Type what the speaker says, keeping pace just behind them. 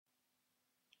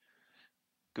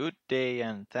Good day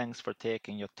and thanks for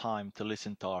taking your time to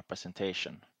listen to our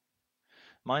presentation.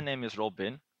 My name is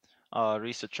Robin, a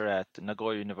researcher at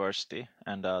Nagoya University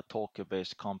and a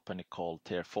Tokyo-based company called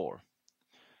Tier4.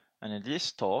 And in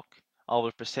this talk, I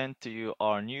will present to you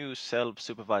our new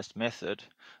self-supervised method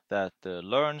that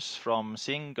learns from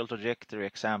single trajectory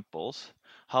examples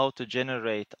how to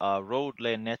generate a road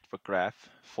lane network graph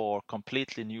for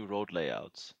completely new road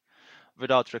layouts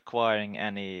without requiring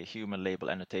any human label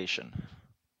annotation.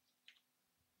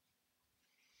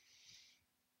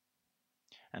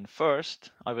 And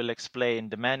first, I will explain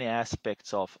the many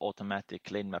aspects of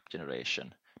automatic lane map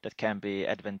generation that can be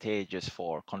advantageous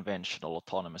for conventional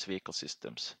autonomous vehicle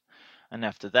systems. And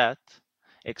after that,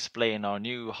 explain our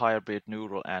new hybrid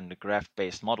neural and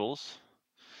graph-based models,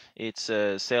 its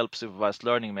self-supervised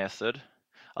learning method,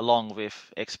 along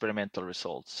with experimental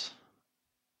results.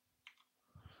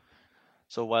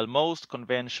 So while most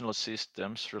conventional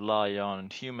systems rely on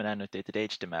human-annotated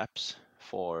HD maps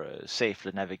for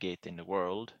safely navigating the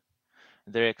world,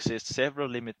 there exist several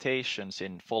limitations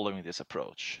in following this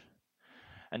approach.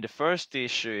 And the first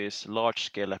issue is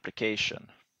large-scale application.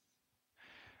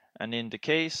 And in the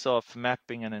case of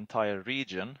mapping an entire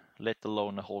region, let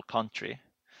alone a whole country,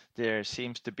 there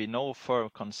seems to be no firm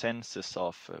consensus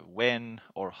of when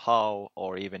or how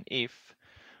or even if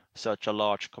such a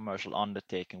large commercial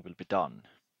undertaking will be done.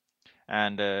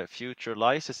 And future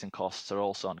licensing costs are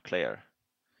also unclear,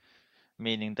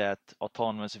 meaning that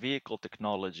autonomous vehicle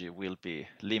technology will be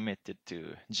limited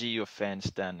to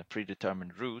geo-fenced and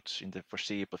predetermined routes in the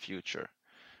foreseeable future,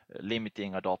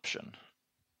 limiting adoption.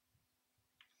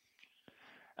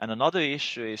 And another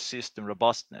issue is system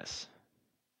robustness,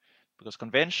 because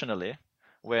conventionally,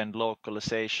 when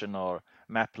localization or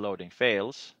map loading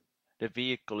fails, the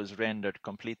vehicle is rendered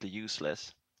completely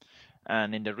useless.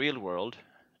 And in the real world,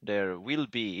 there will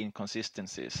be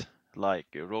inconsistencies like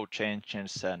road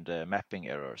changes and mapping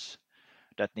errors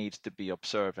that needs to be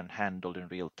observed and handled in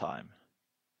real time.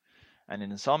 And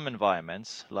in some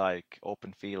environments, like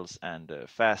open fields and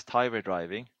fast highway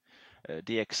driving,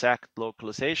 the exact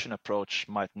localization approach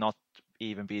might not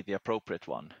even be the appropriate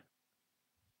one.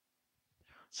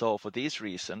 So for these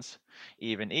reasons,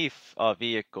 even if a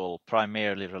vehicle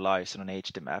primarily relies on an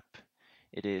HD map,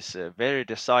 it is very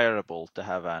desirable to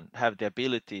have the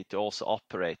ability to also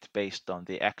operate based on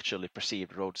the actually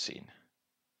perceived road scene.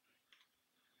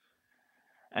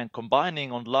 And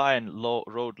combining online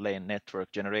road lane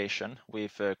network generation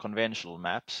with conventional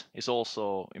maps is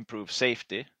also improved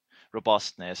safety,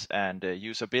 robustness, and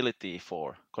usability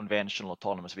for conventional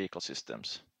autonomous vehicle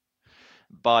systems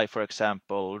by, for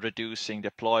example, reducing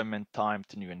deployment time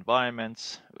to new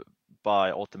environments by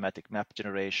automatic map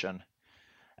generation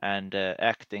and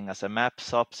acting as a map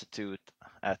substitute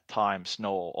at times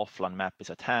no offline map is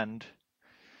at hand.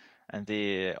 And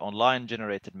the online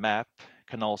generated map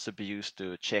can also be used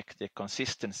to check the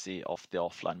consistency of the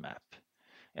offline map,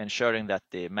 ensuring that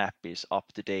the map is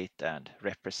up to date and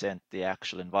represent the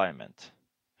actual environment.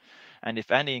 And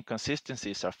if any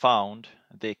inconsistencies are found,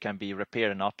 they can be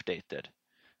repaired and updated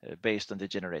based on the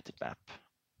generated map.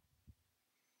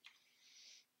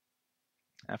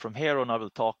 And from here on, I will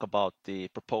talk about the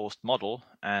proposed model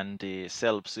and the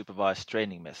self-supervised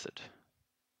training method.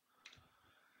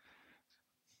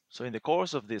 So in the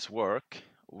course of this work,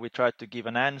 we try to give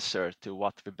an answer to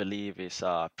what we believe is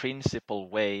a principal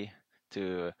way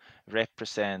to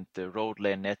represent the road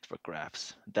lane network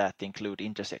graphs that include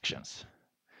intersections.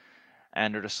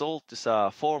 And the result is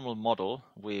a formal model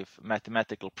with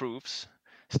mathematical proofs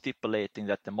stipulating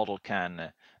that the model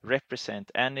can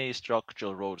represent any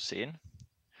structural road scene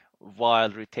while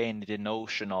retaining the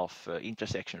notion of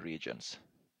intersection regions.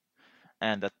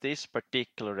 And that this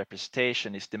particular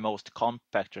representation is the most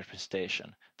compact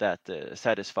representation that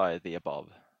satisfies the above.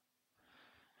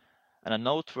 And a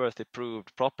noteworthy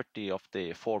proved property of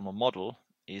the formal model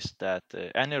is that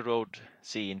any road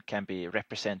scene can be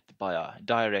represented by a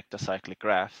direct acyclic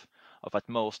graph of at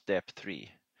most depth 3,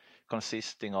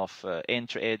 consisting of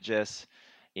entry edges,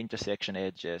 intersection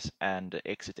edges, and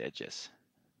exit edges.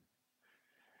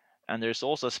 And there's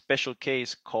also a special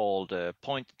case called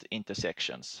pointed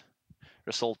intersections,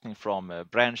 resulting from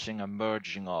branching and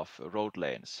merging of road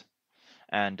lanes.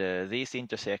 And these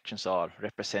intersections are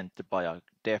represented by a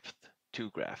depth 2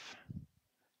 graph.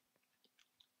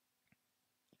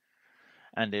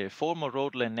 And the formal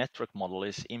road lane network model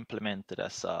is implemented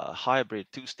as a hybrid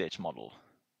two-stage model.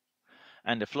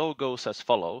 And the flow goes as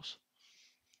follows.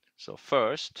 So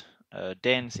first,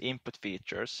 dense input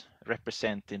features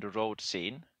representing the road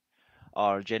scene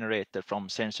are generated from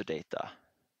sensor data,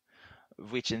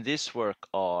 which in this work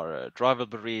are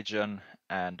drivable region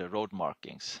and road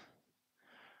markings.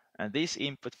 And these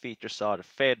input features are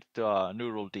fed to a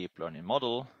neural deep learning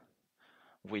model,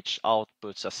 which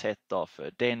outputs a set of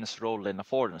dense road lane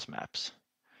affordance maps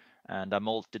and a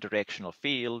multi-directional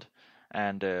field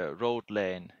and road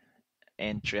lane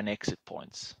entry and exit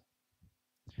points.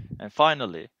 And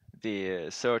finally, the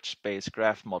search space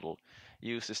graph model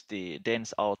uses the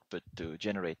dense output to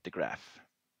generate the graph.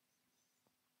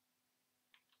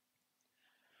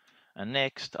 And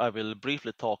next, I will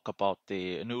briefly talk about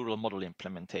the neural model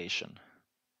implementation.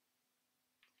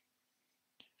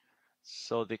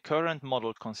 So the current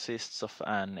model consists of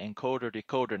an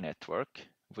encoder-decoder network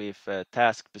with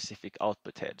task-specific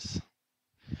output heads.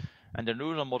 And the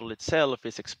neural model itself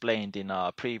is explained in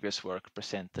a previous work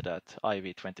presented at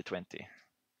IEEE 2020.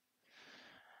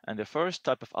 And the first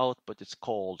type of output is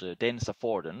called dense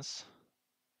affordance,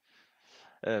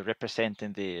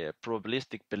 representing the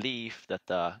probabilistic belief that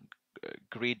a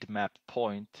grid map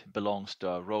point belongs to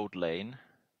a road lane,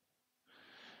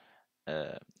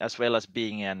 as well as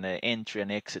being an entry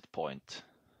and exit point.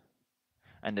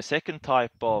 And the second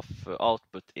type of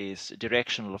output is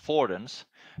directional affordance,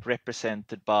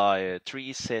 represented by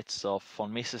 3 sets of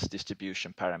von Mises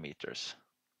distribution parameters.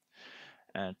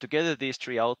 And together these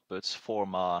 3 outputs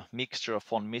form a mixture of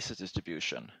von Mises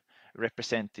distribution,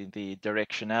 representing the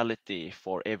directionality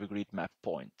for every grid map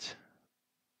point.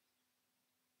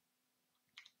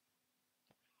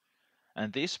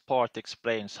 And this part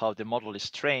explains how the model is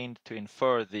trained to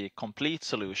infer the complete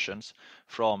solutions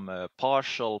from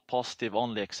partial positive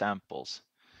only examples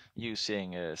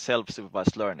using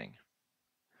self-supervised learning.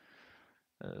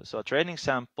 So a training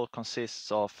sample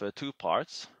consists of 2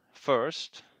 parts.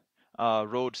 First, a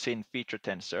road scene feature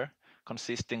tensor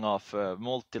consisting of a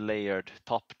multi-layered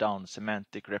top-down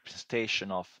semantic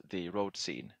representation of the road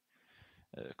scene,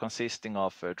 consisting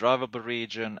of a drivable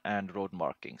region and road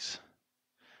markings.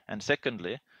 And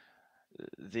secondly,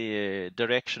 the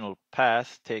directional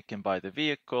path taken by the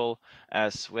vehicle,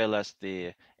 as well as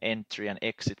the entry and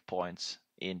exit points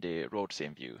in the road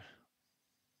scene view.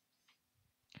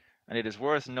 And it is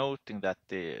worth noting that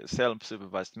the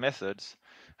self-supervised methods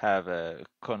have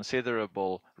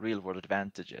considerable real-world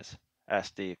advantages,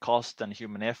 as the cost and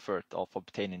human effort of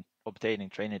obtaining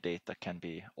training data can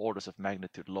be orders of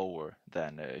magnitude lower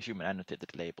than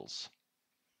human-annotated labels.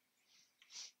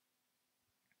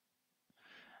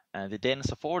 And the dense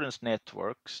affordance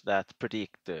networks that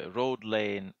predict the road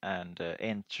lane and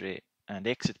entry and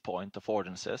exit point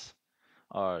affordances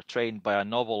are trained by a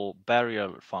novel barrier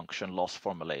function loss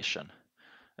formulation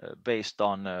based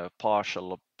on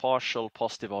partial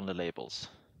positive only labels.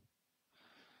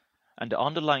 And the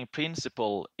underlying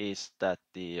principle is that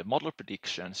the model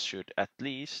predictions should at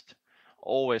least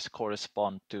always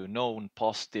correspond to known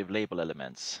positive label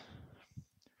elements.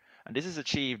 And this is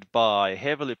achieved by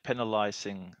heavily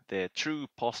penalizing the true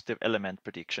positive element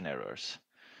prediction errors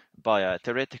by a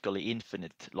theoretically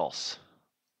infinite loss.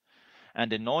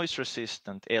 And the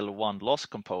noise-resistant L1 loss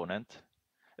component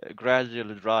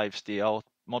gradually drives the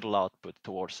model output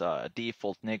towards a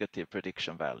default negative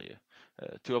prediction value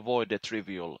to avoid the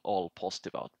trivial all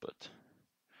positive output.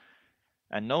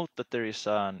 And note that there is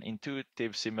an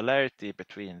intuitive similarity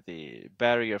between the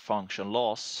barrier function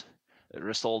loss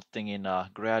resulting in a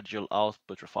gradual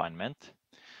output refinement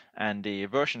and the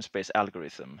version space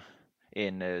algorithm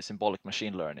in symbolic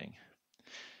machine learning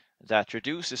that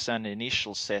reduces an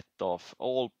initial set of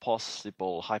all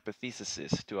possible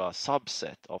hypotheses to a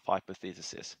subset of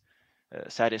hypotheses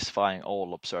satisfying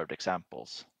all observed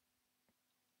examples.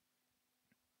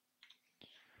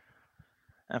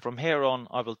 And from here on,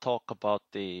 I will talk about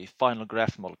the final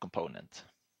graph model component.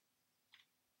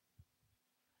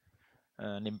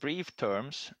 And in brief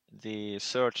terms, the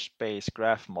search space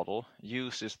graph model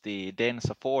uses the dense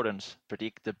affordance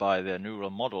predicted by the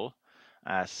neural model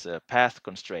as path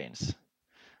constraints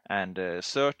and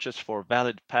searches for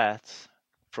valid paths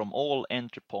from all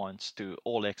entry points to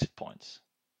all exit points.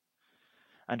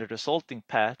 And the resulting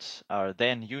paths are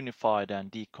then unified and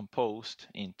decomposed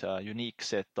into a unique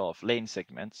set of lane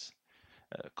segments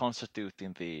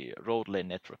constituting the road lane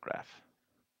network graph.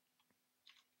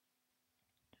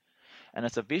 And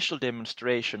as a visual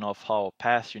demonstration of how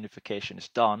path unification is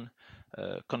done,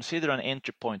 consider an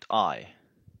entry point I.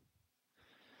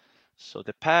 So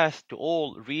the path to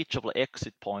all reachable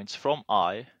exit points from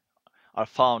I are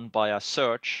found by a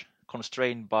search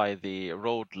constrained by the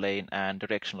road lane and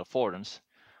directional affordance,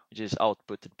 which is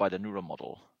outputted by the neural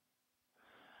model.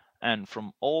 And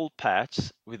from all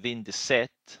paths within the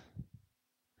set,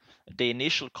 the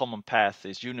initial common path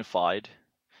is unified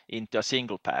into a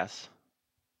single path.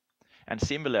 And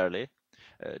similarly,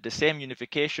 The same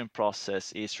unification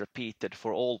process is repeated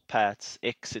for all paths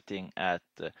exiting at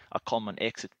a common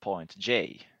exit point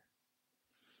J.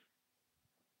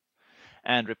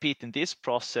 And repeating this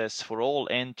process for all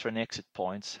enter and exit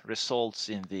points results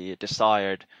in the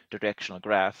desired directional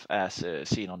graph as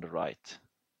seen on the right.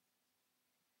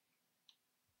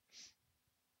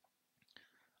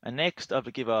 And next, I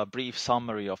will give a brief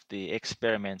summary of the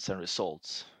experiments and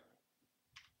results.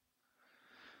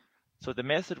 So the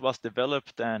method was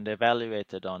developed and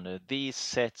evaluated on these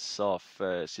sets of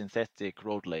synthetic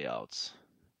road layouts.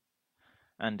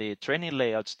 And the training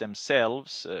layouts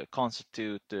themselves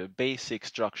constitute basic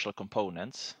structural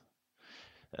components,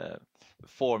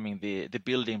 forming the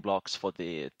building blocks for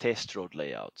the test road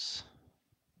layouts.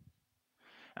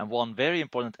 And one very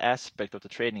important aspect of the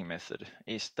training method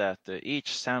is that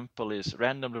each sample is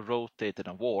randomly rotated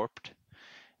and warped,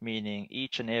 meaning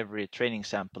each and every training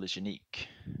sample is unique.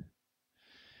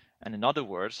 And in other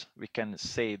words, we can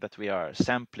say that we are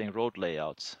sampling road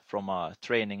layouts from a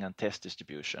training and test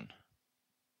distribution.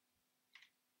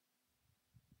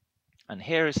 And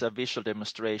here is a visual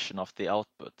demonstration of the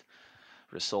output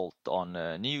result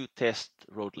on new test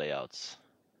road layouts.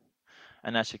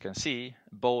 And as you can see,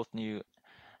 both new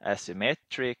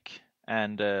asymmetric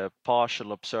and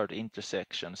partial observed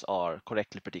intersections are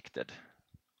correctly predicted.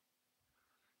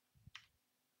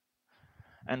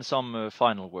 And some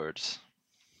final words.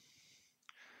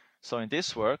 So in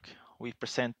this work, we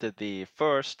presented the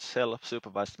first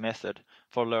self-supervised method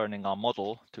for learning a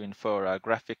model to infer a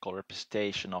graphical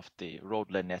representation of the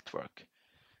road-led network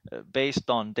based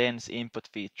on dense input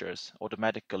features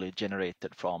automatically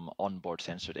generated from onboard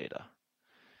sensor data.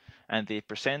 And the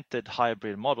presented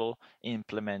hybrid model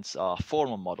implements a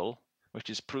formal model, which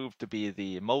is proved to be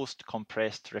the most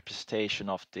compressed representation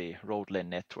of the road-led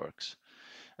networks,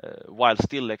 while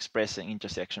still expressing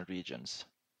intersection regions.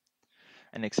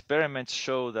 And experiments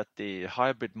show that the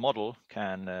hybrid model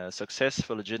can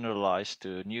successfully generalize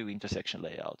to new intersection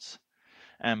layouts.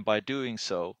 And by doing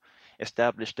so,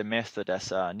 establish the method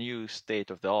as a new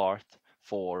state-of-the-art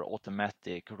for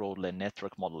automatic road-led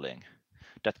network modeling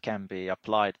that can be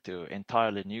applied to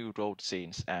entirely new road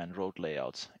scenes and road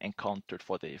layouts encountered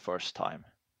for the first time.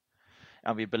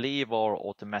 And we believe our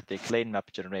automatic lane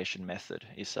map generation method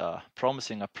is a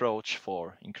promising approach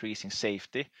for increasing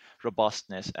safety,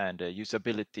 robustness, and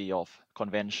usability of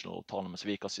conventional autonomous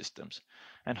vehicle systems,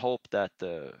 and hope that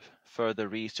further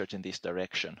research in this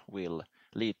direction will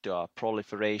lead to a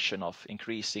proliferation of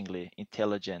increasingly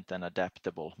intelligent and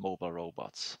adaptable mobile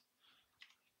robots.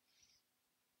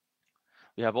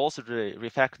 We have also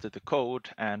refactored the code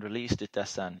and released it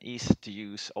as an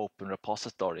easy-to-use open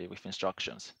repository with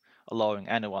instructions, allowing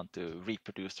anyone to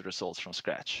reproduce the results from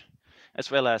scratch,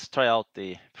 as well as try out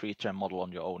the pre-trained model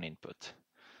on your own input.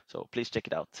 So please check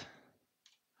it out.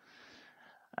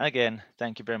 And again,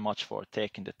 thank you very much for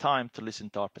taking the time to listen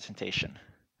to our presentation.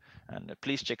 And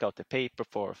please check out the paper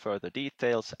for further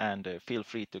details, and feel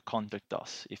free to contact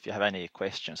us if you have any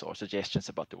questions or suggestions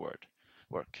about the work.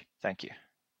 Thank you.